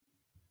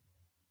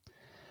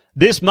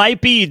This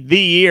might be the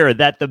year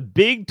that the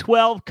Big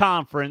 12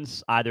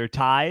 Conference either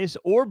ties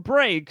or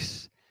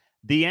breaks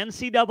the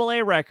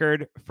NCAA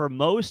record for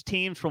most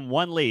teams from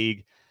one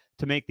league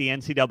to make the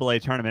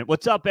NCAA tournament.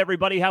 What's up,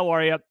 everybody? How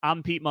are you?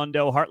 I'm Pete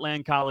Mundo,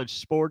 Heartland College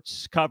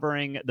Sports,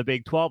 covering the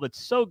Big 12.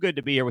 It's so good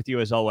to be here with you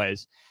as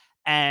always.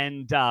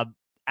 And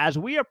as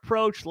we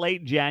approach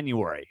late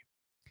January,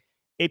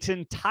 it's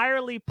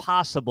entirely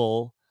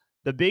possible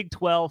the Big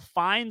 12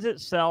 finds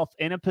itself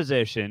in a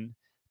position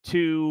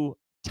to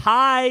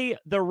tie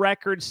the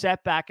record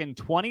set back in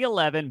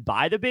 2011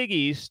 by the Big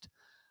East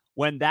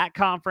when that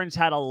conference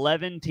had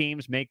 11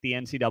 teams make the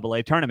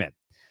NCAA tournament.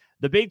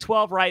 The Big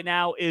 12 right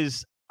now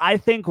is, I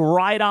think,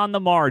 right on the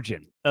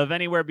margin of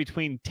anywhere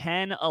between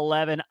 10,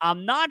 11.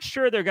 I'm not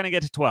sure they're going to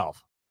get to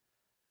 12.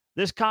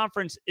 This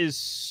conference is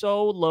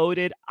so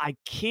loaded, I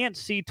can't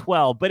see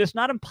 12, but it's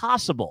not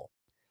impossible.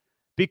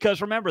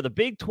 Because remember, the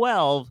Big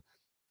 12,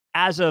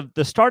 as of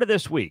the start of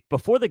this week,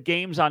 before the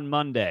games on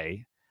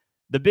Monday,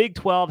 the Big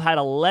 12 had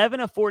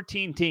 11 of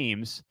 14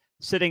 teams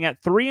sitting at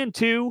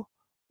 3-2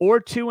 or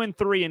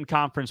 2-3 in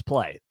conference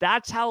play.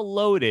 That's how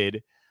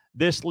loaded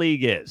this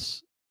league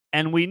is.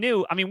 And we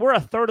knew, we're a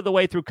third of the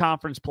way through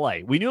conference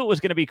play. We knew it was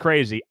going to be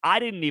crazy. I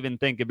didn't even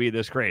think it'd be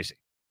this crazy.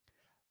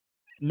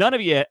 None of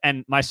you,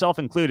 and myself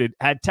included,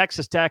 had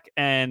Texas Tech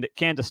and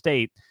Kansas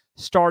State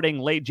starting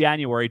late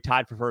January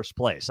tied for first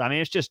place.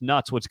 It's just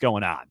nuts what's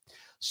going on.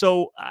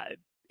 So,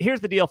 here's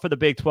the deal for the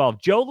Big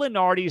 12. Joe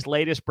Lunardi's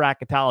latest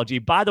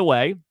bracketology. By the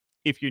way,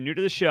 if you're new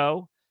to the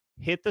show,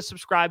 hit the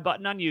subscribe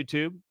button on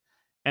YouTube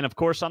and, of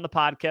course, on the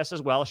podcast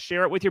as well.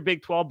 Share it with your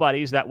Big 12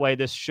 buddies. That way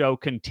this show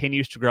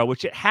continues to grow,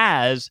 which it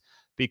has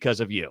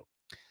because of you.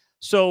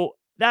 So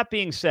that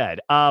being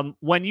said,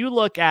 when you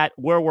look at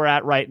where we're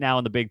at right now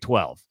in the Big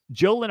 12,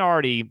 Joe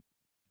Lunardi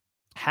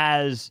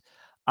has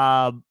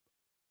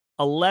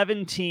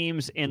 11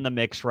 teams in the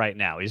mix right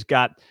now. He's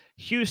got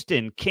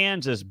Houston,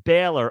 Kansas,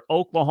 Baylor,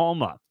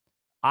 Oklahoma,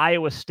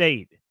 Iowa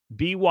State,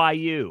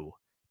 BYU,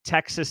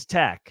 Texas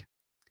Tech,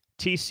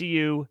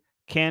 TCU,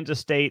 Kansas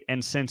State,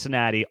 and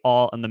Cincinnati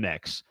all in the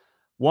mix.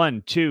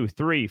 1, 2,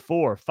 3,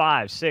 4,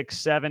 5, 6,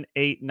 7,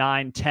 8,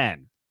 9,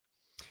 10.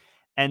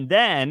 And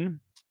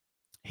then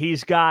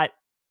he's got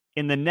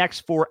in the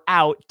next four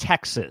out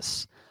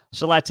Texas.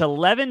 So that's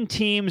 11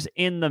 teams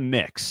in the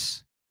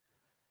mix.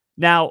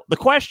 Now, the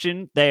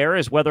question there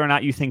is whether or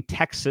not you think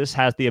Texas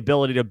has the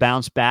ability to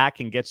bounce back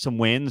and get some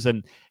wins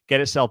and get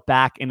itself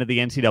back into the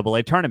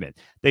NCAA tournament.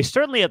 They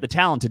certainly have the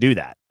talent to do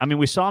that.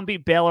 We saw them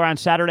beat Baylor on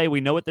Saturday.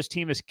 We know what this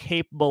team is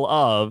capable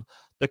of.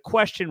 The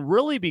question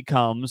really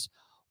becomes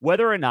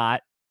whether or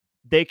not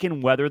they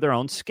can weather their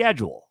own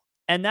schedule.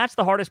 And that's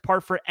the hardest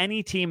part for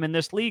any team in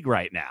this league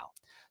right now.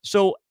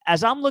 So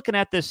as I'm looking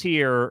at this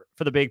here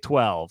for the Big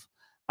 12,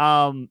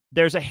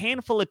 there's a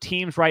handful of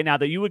teams right now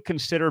that you would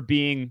consider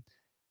being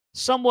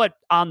somewhat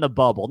on the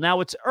bubble.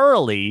 Now, it's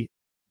early,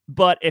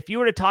 but if you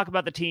were to talk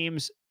about the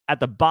teams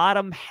at the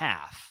bottom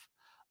half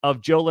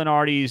of Joe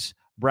Lunardi's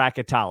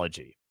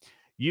bracketology,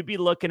 you'd be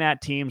looking at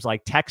teams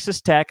like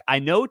Texas Tech. I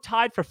know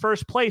tied for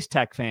first place,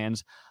 Tech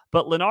fans,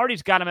 but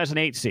Lunardi's got them as an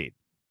 8 seed.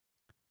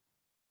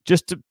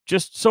 Just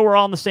so we're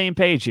all on the same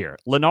page here.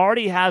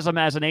 Lunardi has them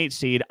as an 8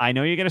 seed. I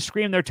know you're going to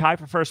scream they're tied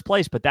for first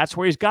place, but that's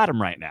where he's got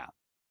them right now.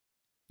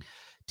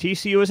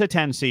 TCU is a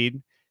 10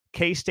 seed,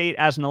 K-State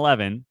as an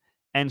 11,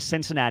 and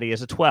Cincinnati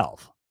is a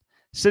 12.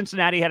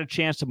 Cincinnati had a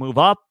chance to move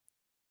up,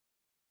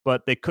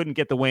 but they couldn't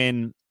get the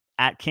win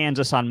at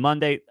Kansas on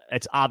Monday.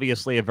 It's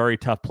obviously a very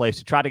tough place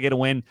to try to get a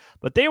win,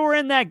 but they were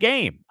in that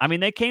game.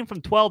 They came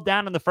from 12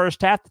 down in the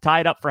first half to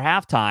tie it up for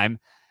halftime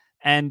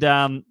and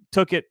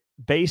took it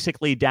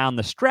basically down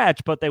the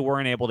stretch, but they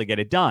weren't able to get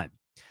it done.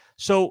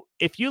 So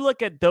if you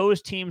look at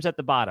those teams at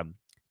the bottom,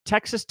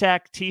 Texas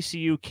Tech,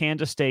 TCU,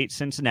 Kansas State,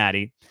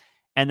 Cincinnati,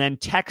 and then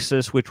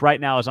Texas, which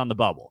right now is on the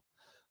bubble,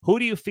 who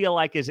do you feel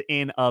like is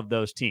in of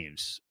those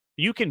teams?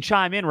 You can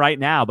chime in right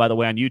now, by the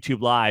way, on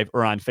YouTube Live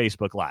or on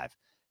Facebook Live.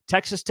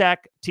 Texas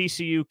Tech,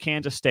 TCU,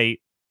 Kansas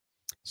State,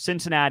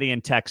 Cincinnati,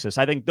 and Texas.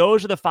 I think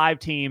those are the 5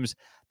 teams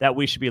that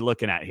we should be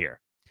looking at here.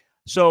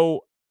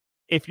 So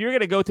if you're going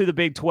to go through the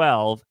Big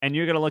 12 and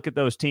you're going to look at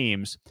those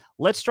teams,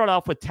 let's start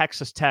off with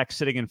Texas Tech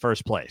sitting in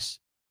first place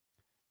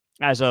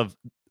as of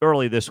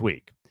early this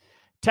week.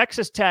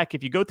 Texas Tech,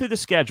 if you go through the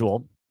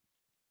schedule,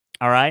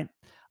 all right,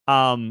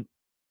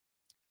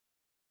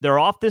 they're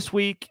off this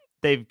week.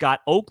 They've got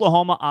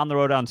Oklahoma on the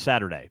road on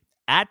Saturday.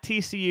 At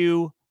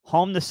TCU,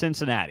 home to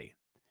Cincinnati.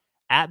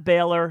 At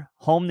Baylor,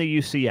 home to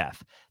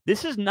UCF.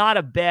 This is not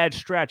a bad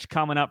stretch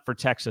coming up for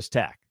Texas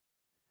Tech.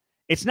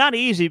 It's not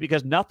easy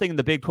because nothing in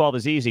the Big 12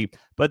 is easy,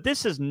 but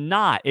this is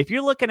not. If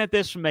you're looking at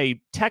this from a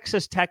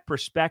Texas Tech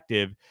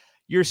perspective,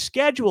 your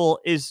schedule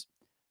it's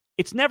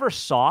never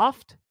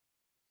soft,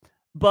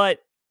 but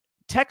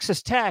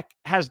Texas Tech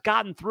has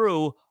gotten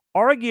through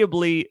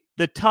arguably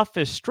the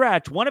toughest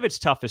stretch, one of its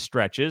toughest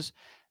stretches.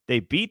 They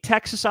beat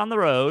Texas on the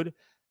road.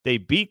 They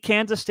beat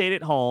Kansas State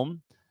at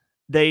home.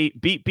 They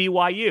beat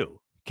BYU.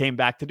 Came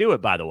back to do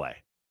it, by the way.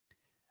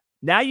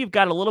 Now you've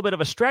got a little bit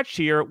of a stretch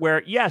here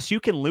where, yes, you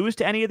can lose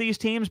to any of these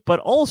teams, but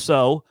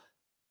also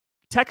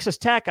Texas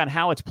Tech, on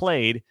how it's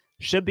played,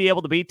 should be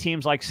able to beat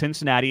teams like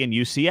Cincinnati and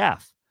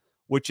UCF,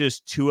 which is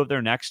 2 of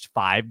their next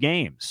 5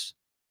 games.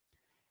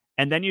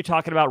 And then you're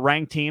talking about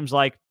ranked teams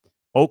like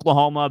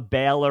Oklahoma,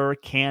 Baylor,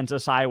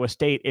 Kansas, Iowa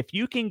State. If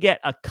you can get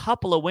a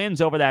couple of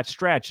wins over that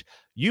stretch,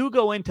 you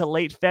go into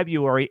late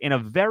February in a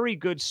very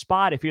good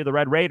spot if you're the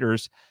Red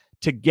Raiders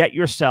to get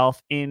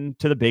yourself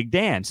into the big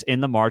dance in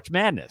the March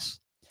Madness.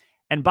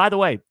 And by the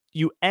way,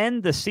 you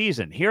end the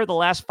season. Here are the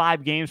last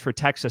 5 games for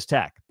Texas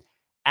Tech.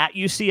 At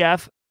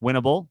UCF,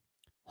 winnable.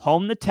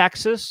 Home to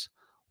Texas.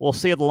 We'll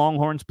see how the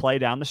Longhorns play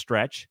down the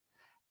stretch.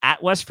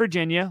 At West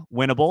Virginia,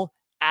 winnable.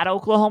 At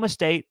Oklahoma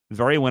State,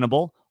 very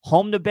winnable.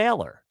 Home to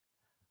Baylor.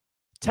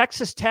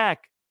 Texas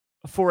Tech,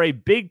 for a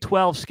Big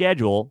 12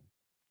 schedule,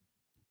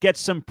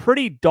 gets some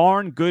pretty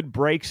darn good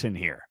breaks in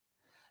here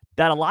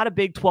that a lot of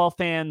Big 12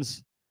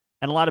 fans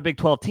and a lot of Big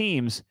 12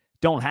 teams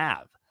don't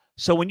have.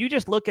 So when you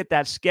just look at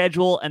that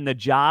schedule and the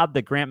job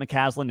that Grant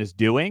McCasland is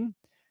doing,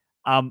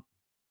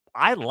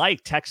 I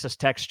like Texas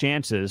Tech's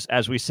chances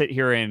as we sit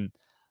here in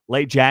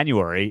late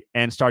January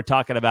and start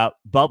talking about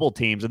bubble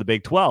teams in the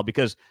Big 12,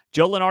 because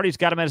Joe Lunardi's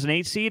got them as an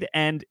 8 seed,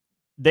 and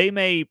they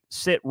may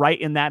sit right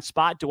in that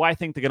spot. Do I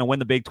think they're going to win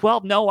the Big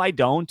 12? No, I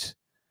don't.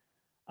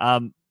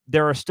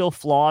 There are still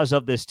flaws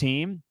of this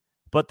team,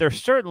 but they're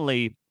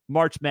certainly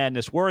March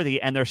Madness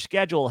worthy, and their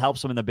schedule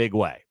helps them in the big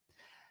way.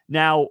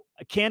 Now,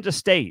 Kansas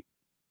State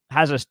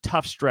has a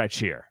tough stretch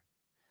here.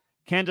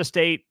 Kansas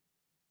State,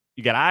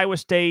 you got Iowa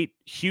State,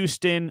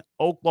 Houston,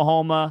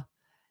 Oklahoma,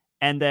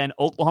 and then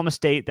Oklahoma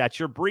State. That's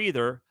your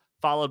breather,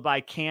 followed by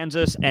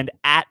Kansas and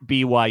at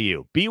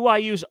BYU.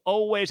 BYU's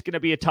always going to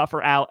be a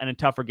tougher out and a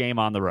tougher game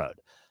on the road.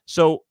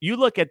 So you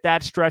look at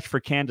that stretch for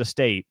Kansas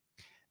State,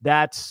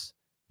 that's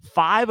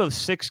 5 of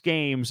 6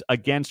 games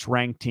against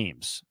ranked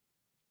teams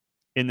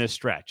in this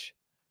stretch.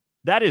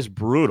 That is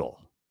brutal.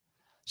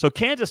 So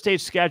Kansas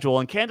State's schedule,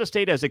 and Kansas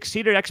State has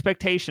exceeded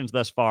expectations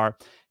thus far.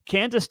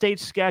 Kansas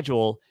State's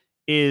schedule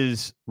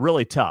is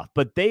really tough,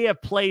 but they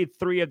have played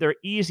 3 of their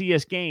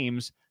easiest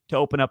games to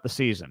open up the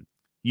season.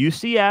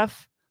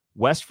 UCF,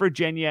 West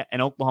Virginia,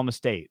 and Oklahoma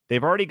State.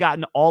 They've already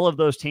gotten all of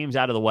those teams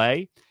out of the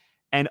way.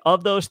 And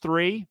of those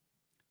 3,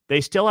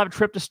 they still have a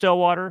trip to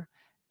Stillwater,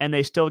 and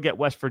they still get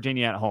West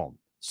Virginia at home.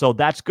 So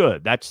that's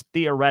good. That's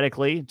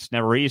theoretically, it's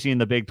never easy in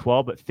the Big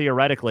 12, but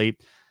theoretically,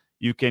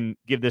 you can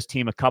give this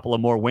team a couple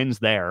of more wins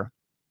there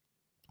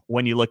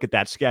when you look at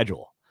that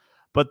schedule.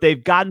 But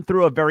they've gotten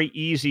through a very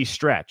easy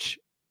stretch,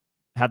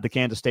 have the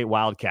Kansas State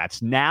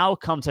Wildcats. Now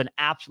comes an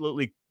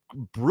absolutely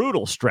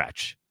brutal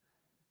stretch.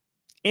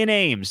 In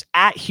Ames,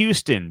 at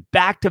Houston,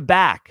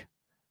 back-to-back.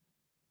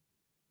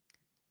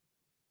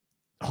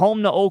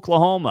 Home to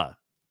Oklahoma.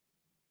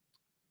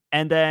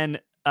 And then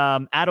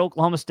at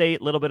Oklahoma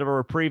State, a little bit of a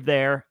reprieve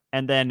there.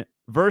 And then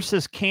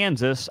versus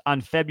Kansas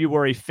on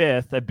February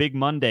 5th, a big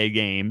Monday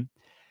game.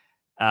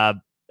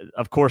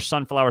 Of course,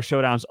 Sunflower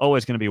Showdown is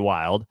always going to be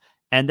wild.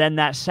 And then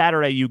that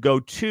Saturday, you go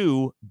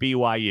to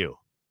BYU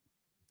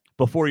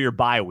before your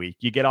bye week.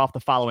 You get off the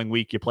following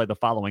week. You play the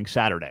following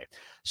Saturday.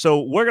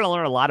 So we're going to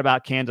learn a lot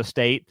about Kansas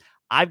State.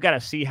 I've got to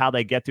see how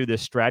they get through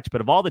this stretch.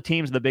 But of all the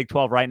teams in the Big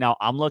 12 right now,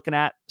 I'm looking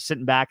at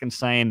sitting back and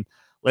saying,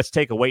 let's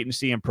take a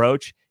wait-and-see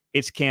approach.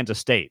 It's Kansas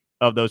State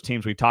of those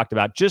teams we talked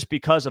about, just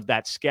because of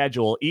that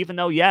schedule, even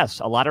though,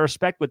 yes, a lot of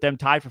respect with them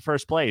tied for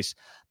first place.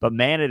 But,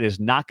 man, it is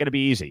not going to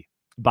be easy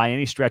by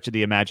any stretch of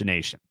the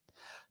imagination.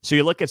 So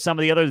you look at some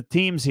of the other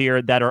teams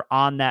here that are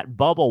on that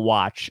bubble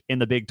watch in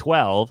the Big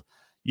 12.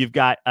 You've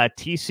got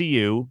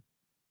TCU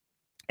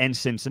and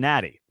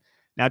Cincinnati.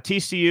 Now,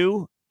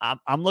 TCU,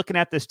 I'm looking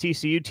at this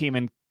TCU team,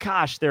 and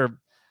gosh, they're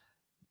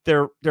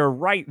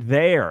right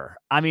there.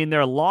 I mean,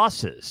 their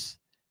losses.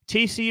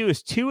 TCU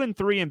is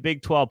 2-3 in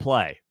Big 12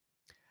 play,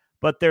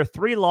 but their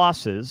 3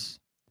 losses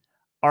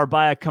are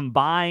by a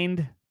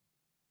combined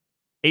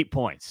 8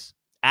 points.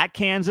 At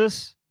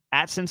Kansas,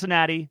 at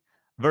Cincinnati,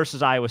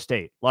 versus Iowa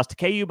State. Lost to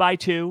KU by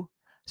 2,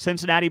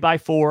 Cincinnati by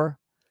 4,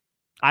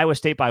 Iowa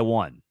State by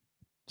 1.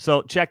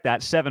 So check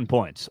that, 7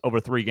 points over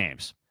 3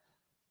 games.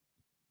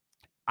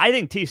 I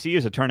think TCU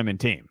is a tournament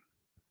team.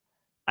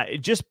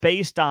 Just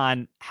based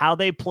on how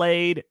they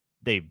played,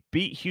 they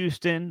beat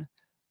Houston,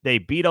 they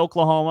beat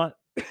Oklahoma,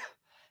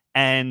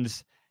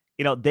 and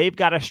they've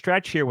got a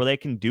stretch here where they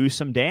can do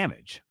some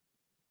damage.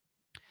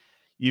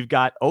 You've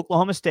got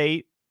Oklahoma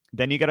State,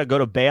 then you got to go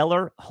to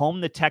Baylor,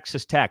 home to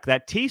Texas Tech.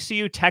 That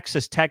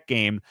TCU-Texas Tech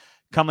game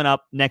coming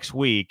up next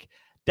week,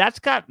 that's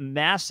got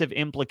massive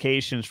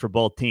implications for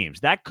both teams.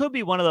 That could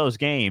be one of those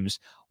games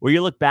where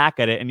you look back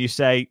at it and you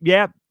say,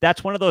 yeah,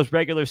 that's one of those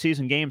regular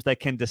season games that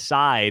can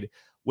decide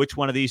which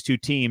one of these 2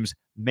 teams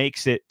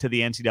makes it to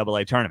the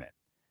NCAA tournament.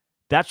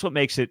 That's what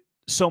makes it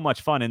so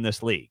much fun in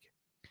this league.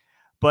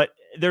 But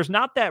there's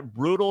not that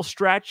brutal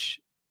stretch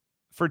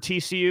for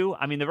TCU.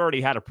 I mean, they've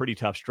already had a pretty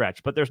tough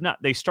stretch, but there's not.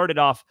 They started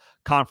off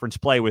conference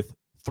play with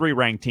 3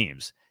 ranked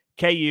teams: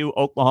 KU,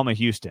 Oklahoma,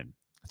 Houston.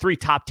 3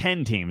 top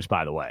 10 teams,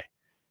 by the way.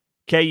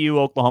 KU,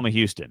 Oklahoma,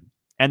 Houston.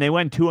 And they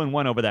went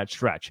 2-1 over that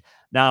stretch.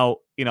 Now,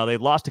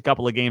 they've lost a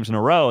couple of games in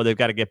a row. They've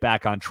got to get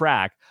back on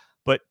track.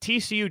 But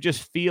TCU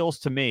just feels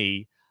to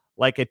me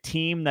like a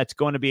team that's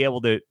going to be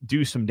able to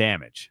do some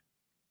damage.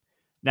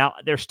 Now,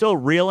 they're still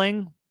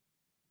reeling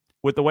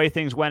with the way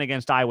things went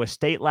against Iowa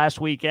State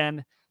last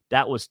weekend.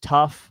 That was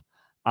tough.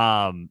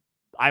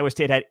 Iowa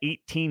State had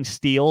 18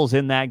 steals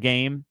in that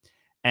game,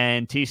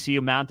 and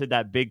TCU mounted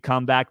that big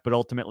comeback, but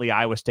ultimately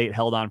Iowa State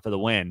held on for the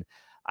win.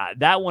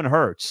 That one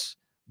hurts,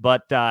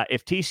 but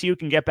if TCU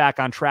can get back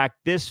on track,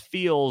 I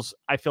feel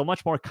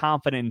much more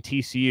confident in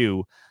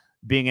TCU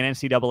being an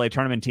NCAA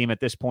tournament team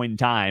at this point in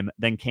time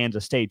than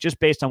Kansas State, just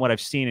based on what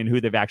I've seen and who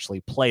they've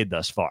actually played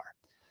thus far.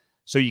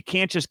 So you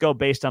can't just go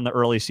based on the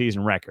early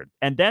season record.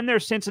 And then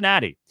there's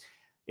Cincinnati.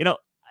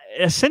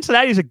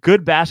 Cincinnati is a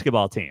good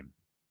basketball team.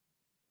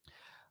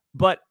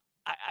 But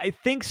I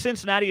think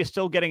Cincinnati is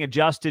still getting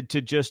adjusted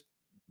to just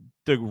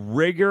the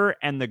rigor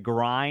and the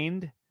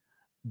grind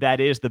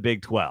that is the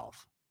Big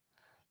 12.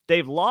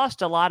 They've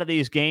lost a lot of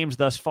these games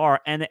thus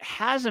far, and it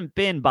hasn't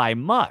been by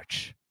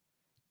much.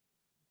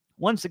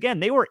 Once again,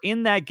 they were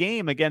in that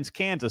game against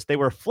Kansas. They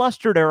were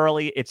flustered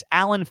early. It's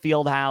Allen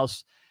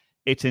Fieldhouse.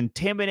 It's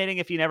intimidating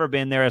if you've never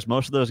been there, as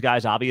most of those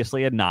guys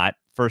obviously had not,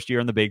 first year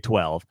in the Big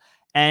 12.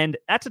 And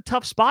that's a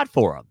tough spot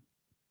for them.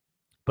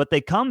 But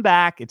they come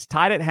back. It's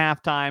tied at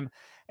halftime.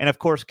 And, of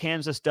course,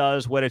 Kansas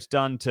does what it's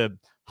done to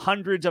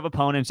hundreds of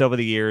opponents over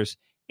the years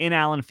in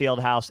Allen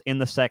Fieldhouse in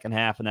the second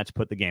half, and that's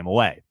put the game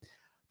away.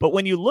 But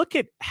when you look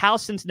at how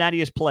Cincinnati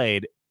has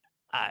played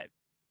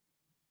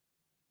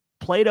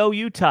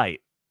OU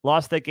tight,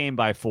 lost that game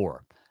by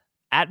 4.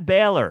 At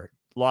Baylor,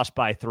 lost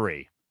by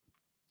 3.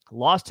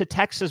 Lost to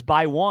Texas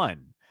by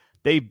 1.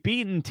 They've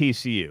beaten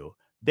TCU.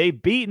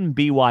 They've beaten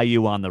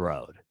BYU on the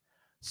road.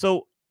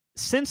 So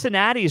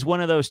Cincinnati is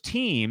one of those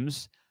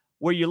teams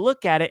where you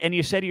look at it and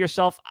you say to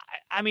yourself,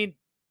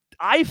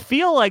 I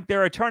feel like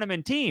they're a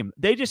tournament team.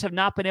 They just have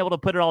not been able to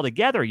put it all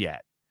together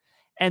yet.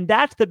 And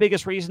that's the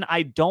biggest reason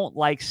I don't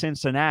like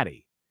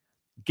Cincinnati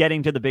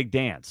getting to the big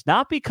dance.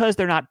 Not because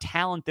they're not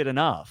talented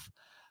enough,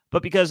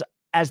 but because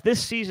as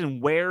this season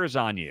wears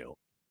on you,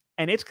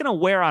 and it's going to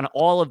wear on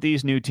all of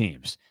these new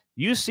teams,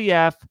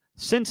 UCF,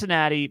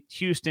 Cincinnati,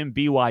 Houston,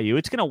 BYU,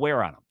 it's going to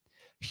wear on them.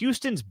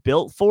 Houston's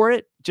built for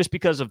it just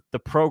because of the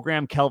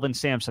program Kelvin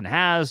Sampson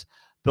has,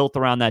 built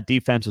around that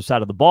defensive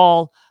side of the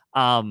ball.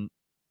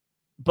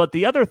 But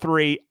the other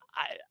three,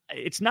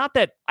 it's not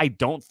that I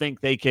don't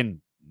think they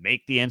can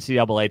make the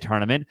NCAA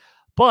tournament,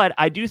 but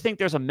I do think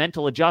there's a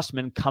mental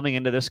adjustment coming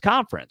into this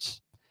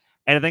conference.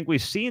 And I think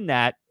we've seen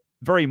that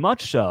very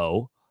much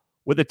so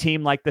with a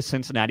team like the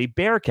Cincinnati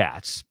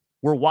Bearcats.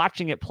 We're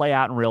watching it play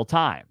out in real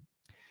time.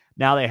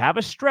 Now, they have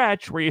a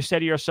stretch where you say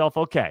to yourself,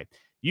 okay,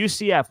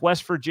 UCF,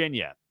 West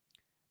Virginia,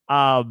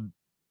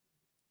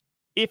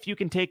 if you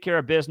can take care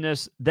of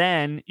business,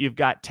 then you've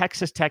got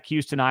Texas Tech,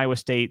 Houston, Iowa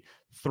State,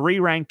 3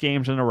 ranked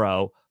games in a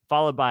row,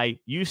 followed by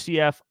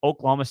UCF,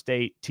 Oklahoma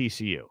State,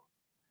 TCU.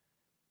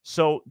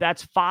 So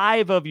that's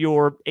 5 of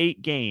your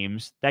 8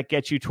 games that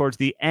get you towards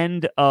the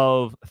end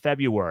of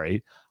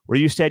February, where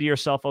you say to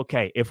yourself,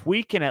 okay, if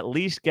we can at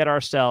least get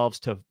ourselves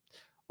to,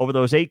 over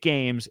those 8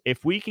 games,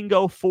 if we can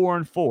go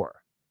 4-4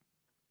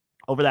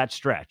 over that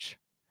stretch,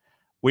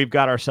 we've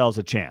got ourselves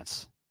a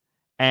chance.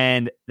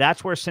 And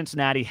that's where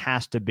Cincinnati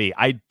has to be.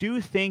 I do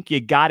think you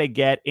got to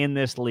get in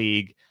this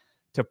league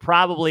to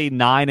probably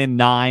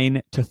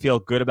 9-9 to feel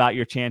good about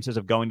your chances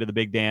of going to the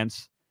big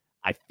dance.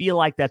 I feel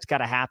like that's got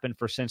to happen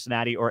for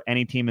Cincinnati or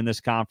any team in this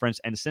conference.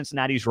 And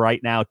Cincinnati's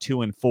right now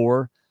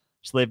 2-4.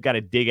 So they've got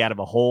to dig out of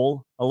a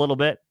hole a little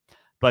bit.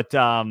 But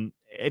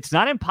it's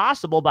not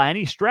impossible by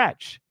any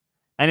stretch.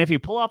 And if you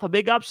pull off a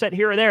big upset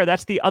here or there,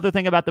 that's the other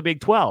thing about the Big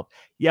 12.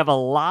 You have a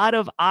lot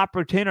of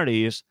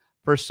opportunities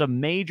for some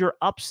major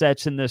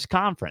upsets in this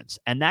conference,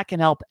 and that can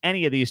help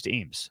any of these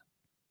teams.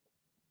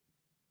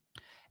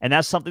 And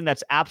that's something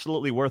that's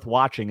absolutely worth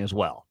watching as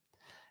well.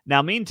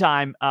 Now,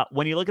 meantime,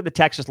 when you look at the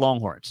Texas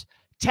Longhorns,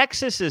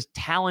 Texas is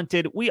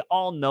talented. We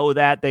all know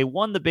that. They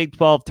won the Big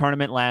 12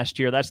 tournament last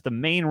year. That's the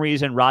main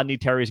reason Rodney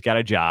Terry's got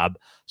a job.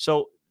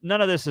 So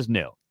none of this is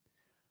new.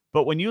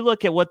 But when you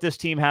look at what this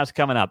team has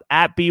coming up,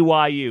 at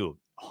BYU,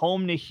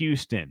 home to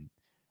Houston,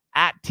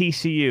 at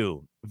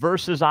TCU,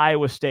 versus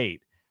Iowa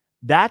State,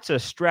 that's a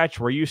stretch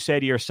where you say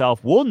to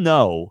yourself, we'll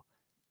know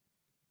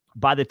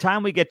by the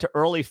time we get to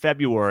early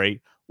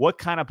February what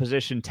kind of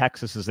position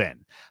Texas is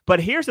in. But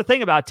here's the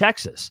thing about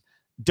Texas.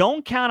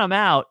 Don't count them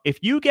out. If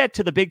you get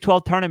to the Big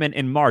 12 tournament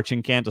in March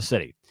in Kansas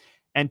City,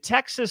 and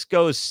Texas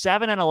goes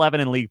 7-11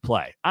 in league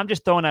play, I'm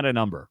just throwing out a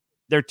number.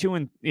 They're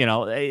 2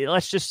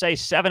 let's just say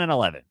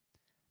 7-11,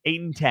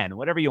 8-10,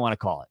 whatever you want to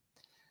call it.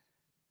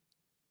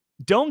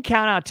 Don't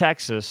count out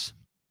Texas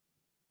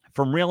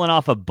from reeling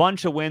off a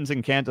bunch of wins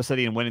in Kansas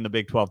City and winning the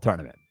Big 12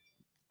 tournament.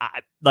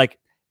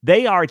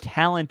 They are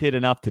talented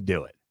enough to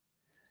do it.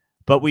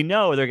 But we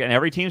know they're getting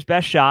every team's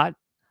best shot.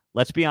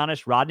 Let's be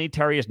honest, Rodney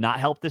Terry has not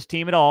helped this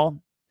team at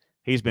all.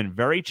 He's been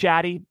very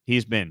chatty.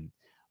 He's been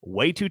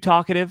way too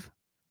talkative.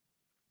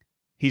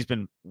 He's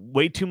been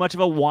way too much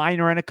of a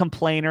whiner and a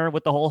complainer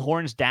with the whole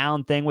horns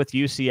down thing with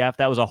UCF.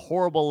 That was a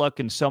horrible look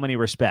in so many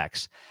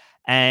respects.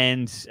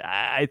 And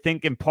I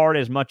think in part,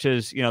 as much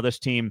as, this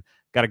team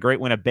got a great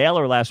win at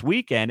Baylor last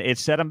weekend, it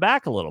set them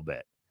back a little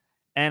bit.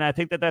 And I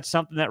think that that's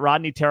something that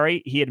Rodney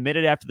Terry, he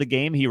admitted after the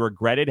game, he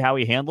regretted how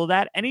he handled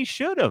that, and he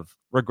should have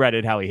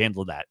regretted how he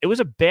handled that. It was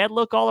a bad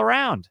look all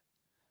around.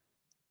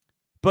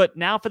 But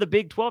now for the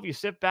Big 12, you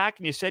sit back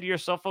and you say to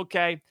yourself,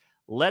 okay,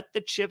 let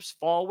the chips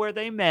fall where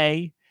they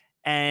may,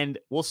 and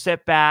we'll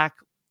sit back,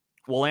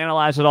 we'll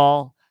analyze it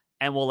all,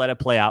 and we'll let it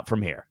play out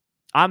from here.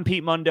 I'm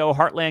Pete Mundo.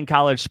 Heartland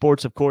College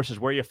Sports, of course, is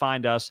where you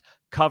find us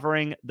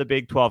covering the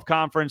Big 12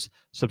 Conference.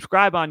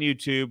 Subscribe on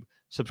YouTube,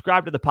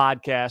 subscribe to the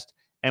podcast,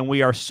 and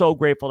we are so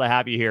grateful to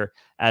have you here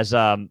as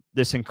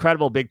this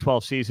incredible Big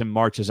 12 season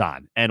marches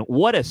on. And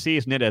what a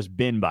season it has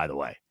been, by the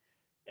way.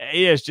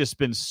 It has just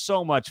been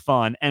so much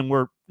fun, and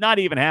we're not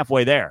even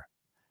halfway there.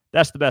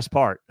 That's the best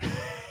part.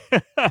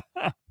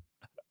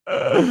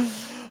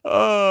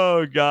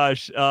 Oh,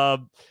 gosh.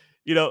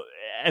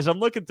 As I'm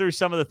looking through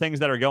some of the things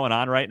that are going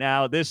on right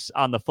now, this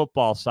on the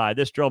football side,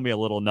 this drove me a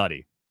little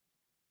nutty.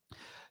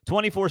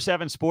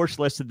 24/7 Sports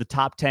listed the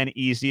top 10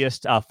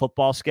 easiest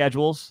football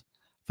schedules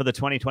for the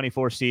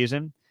 2024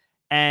 season.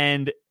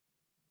 And,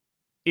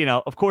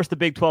 of course, the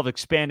Big 12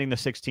 expanding to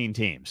 16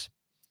 teams,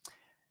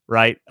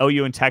 right?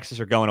 OU and Texas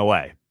are going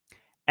away.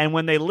 And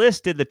when they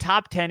listed the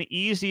top 10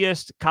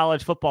 easiest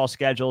college football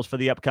schedules for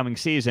the upcoming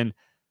season,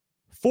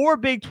 4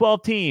 Big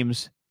 12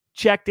 teams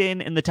checked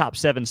in the top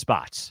 7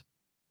 spots.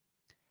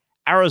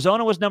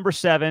 Arizona was number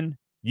 7,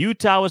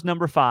 Utah was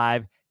number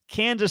 5,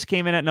 Kansas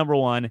came in at number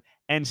 1,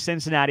 and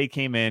Cincinnati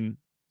came in.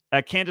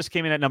 Kansas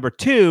came in at number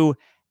 2,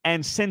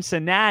 and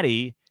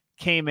Cincinnati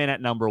came in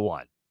at number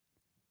 1.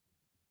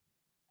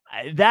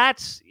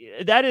 That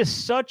is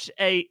such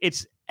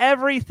it's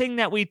everything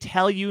that we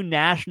tell you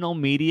national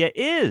media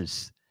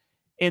is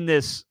in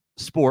this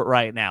sport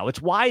right now.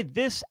 It's why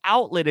this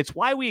outlet, it's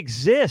why we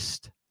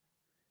exist.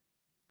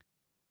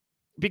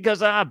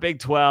 Because Big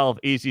 12,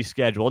 easy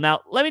schedule.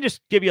 Now, let me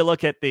just give you a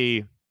look at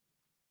the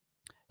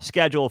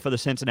schedule for the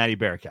Cincinnati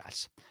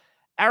Bearcats.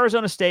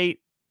 Arizona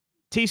State,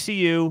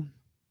 TCU.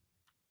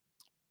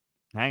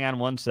 Hang on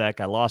one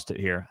sec. I lost it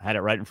here. I had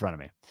it right in front of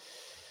me.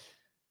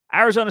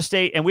 Arizona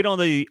State, and we don't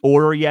know the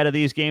order yet of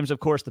these games. Of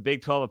course, the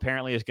Big 12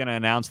 apparently is going to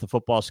announce the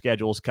football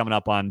schedules coming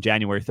up on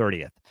January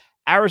 30th.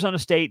 Arizona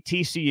State,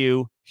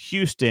 TCU,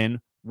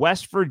 Houston,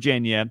 West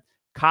Virginia,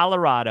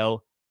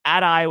 Colorado,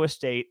 at Iowa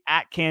State,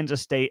 at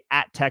Kansas State,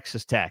 at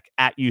Texas Tech,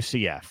 at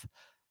UCF.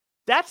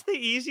 That's the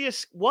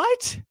easiest.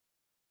 What?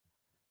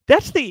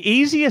 That's the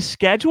easiest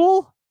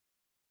schedule?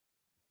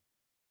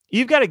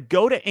 You've got to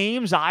go to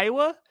Ames,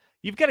 Iowa.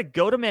 You've got to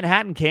go to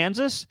Manhattan,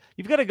 Kansas.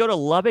 You've got to go to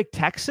Lubbock,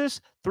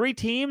 Texas. 3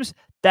 teams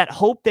that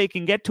hope they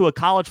can get to a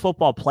college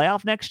football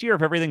playoff next year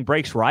if everything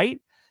breaks right.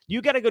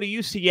 You got to go to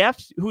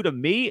UCF, who to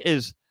me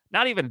is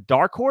not even a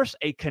dark horse,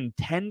 a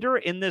contender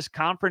in this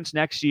conference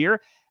next year.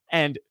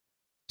 And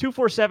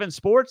 247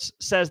 Sports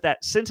says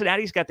that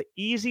Cincinnati's got the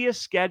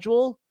easiest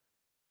schedule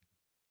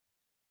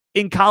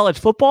in college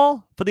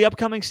football for the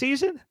upcoming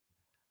season.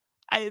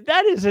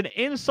 That is an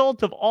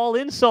insult of all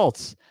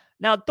insults.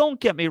 Now, don't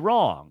get me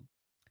wrong.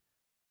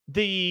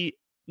 The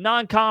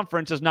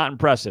non-conference is not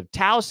impressive.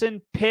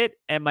 Towson, Pitt,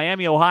 and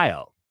Miami,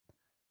 Ohio.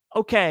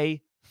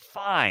 Okay,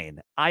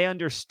 fine. I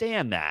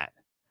understand that.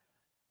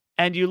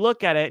 And you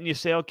look at it and you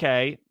say,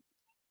 okay,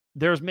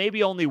 there's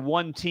maybe only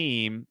one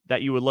team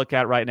that you would look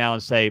at right now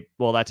and say,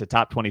 well, that's a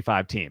top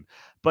 25 team.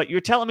 But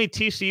you're telling me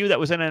TCU, that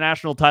was in a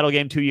national title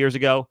game 2 years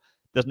ago,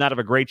 does not have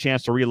a great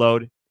chance to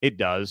reload? It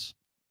does.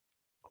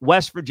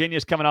 West Virginia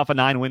is coming off a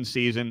 9-win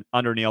season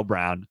under Neil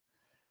Brown.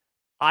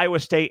 Iowa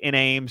State and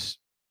Ames,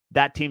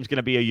 that team's going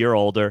to be a year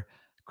older.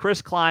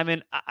 Chris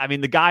Kleiman, I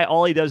mean, the guy,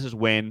 all he does is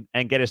win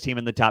and get his team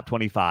in the top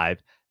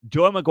 25.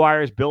 Joe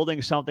McGuire is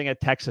building something at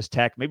Texas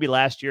Tech. Maybe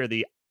last year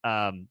the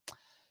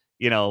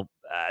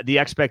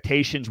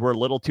expectations were a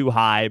little too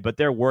high, but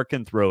they're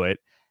working through it.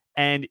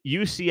 And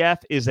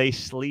UCF is a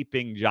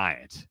sleeping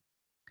giant.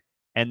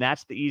 And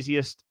that's the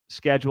easiest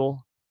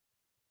schedule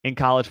in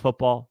college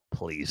football?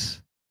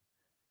 Please.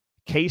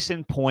 Case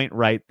in point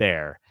right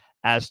there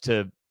as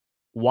to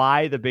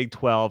why the Big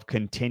 12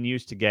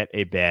 continues to get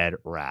a bad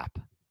rap.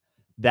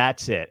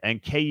 That's it.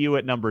 And KU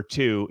at number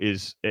 2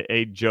 is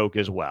a joke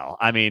as well.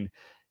 I mean,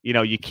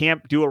 you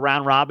can't do a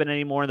round robin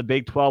anymore in the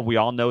Big 12. We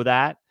all know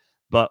that.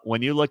 But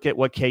when you look at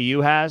what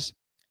KU has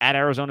at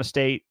Arizona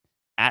State,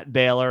 at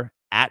Baylor,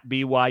 at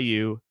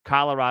BYU,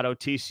 Colorado,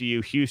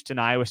 TCU, Houston,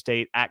 Iowa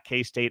State, at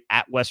K-State,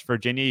 at West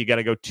Virginia, you got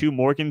to go to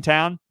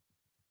Morgantown.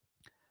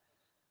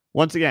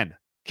 Once again,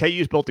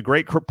 KU's built a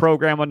great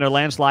program under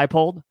Lance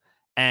Leipold,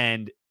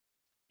 and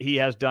he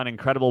has done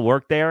incredible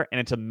work there. And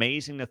it's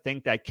amazing to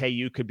think that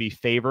KU could be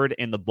favored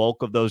in the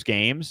bulk of those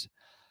games.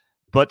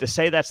 But to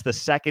say that's the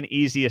second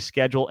easiest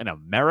schedule in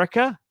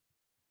America,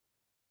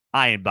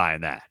 I ain't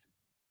buying that.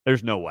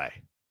 There's no way.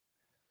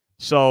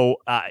 So,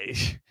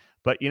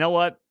 but you know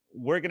what?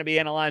 We're going to be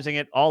analyzing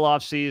it all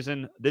off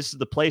season. This is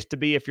the place to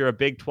be if you're a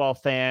Big 12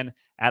 fan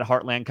at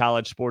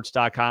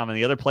heartlandcollegesports.com. And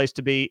the other place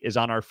to be is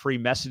on our free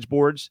message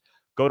boards.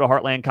 go to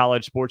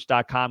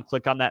heartlandcollegesports.com,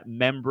 click on that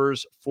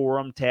members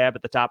forum tab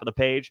at the top of the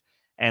page,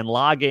 and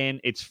log in.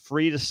 It's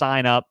free to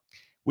sign up.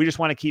 We just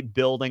want to keep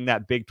building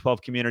that Big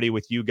 12 community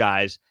with you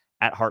guys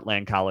at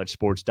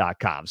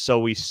heartlandcollegesports.com. So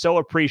we so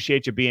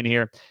appreciate you being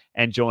here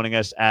and joining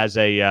us as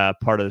a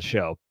part of the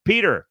show.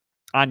 Peter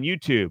on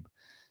YouTube,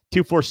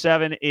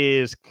 247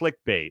 is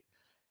clickbait.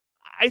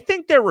 I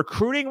think their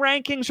recruiting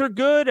rankings are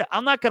good.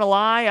 I'm not going to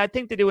lie. I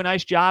think they do a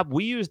nice job.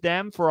 We use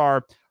them for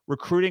our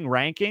recruiting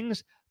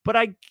rankings.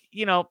 But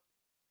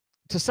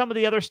to some of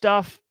the other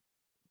stuff,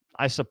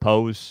 I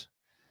suppose,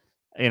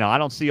 I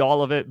don't see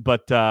all of it,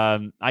 but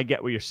I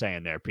get what you're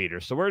saying there, Peter.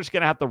 So we're just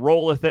going to have to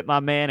roll with it, my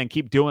man, and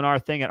keep doing our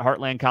thing at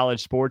Heartland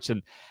College Sports.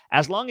 And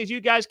as long as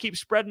you guys keep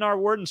spreading our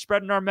word and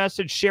spreading our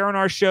message, sharing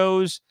our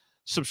shows,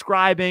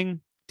 subscribing,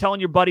 telling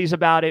your buddies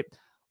about it,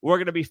 we're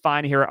going to be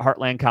fine here at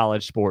Heartland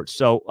College Sports.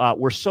 So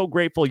we're so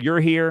grateful you're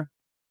here.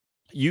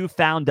 You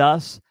found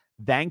us.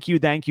 Thank you,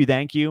 thank you,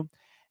 thank you.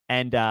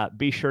 And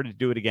be sure to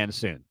do it again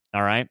soon.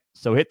 All right?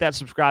 So hit that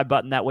subscribe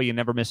button. That way you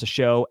never miss a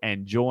show,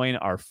 and join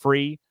our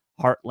free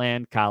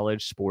Heartland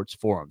College Sports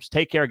forums.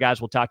 Take care,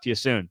 guys. We'll talk to you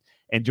soon.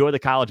 Enjoy the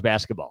college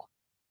basketball.